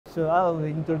So I will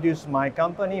introduce my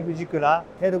company, Fujikura.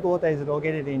 Headquarters is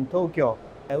located in Tokyo.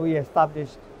 We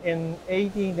established in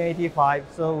 1885,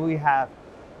 so we have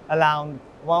around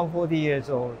 140 years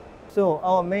old. So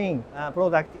our main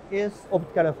product is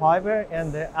optical fiber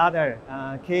and the other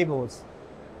cables.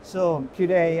 So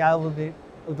today I would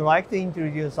like to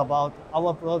introduce about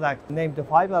our product named the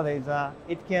fiber laser.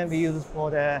 It can be used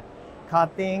for the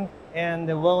cutting and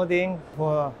the welding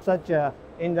for such a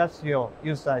industrial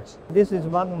usage. This is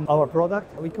one of our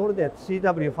product. We call it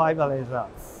CW fiber laser.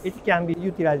 It can be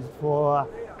utilized for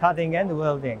cutting and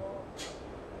welding.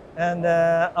 And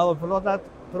our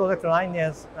product line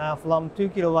is from 2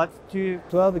 kilowatts to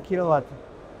 12 kilowatt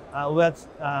with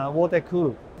water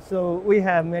cooled. So we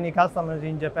have many customers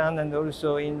in Japan and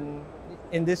also in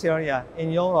this area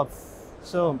in Europe.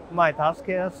 So my task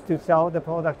is to sell the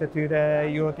product to the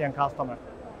European customer.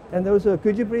 And also,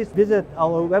 could you please visit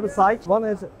our website? One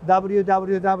is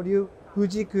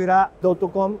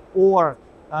www.fujikura.com or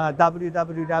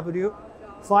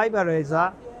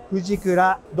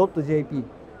www.fiberlaserfujikura.jp.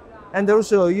 And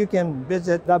also, you can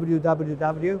visit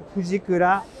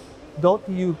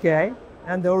www.fujikura.uk.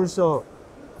 And also,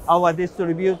 our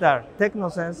distributor,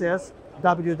 Technosense, is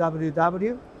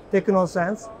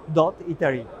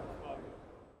www.technosense.italy.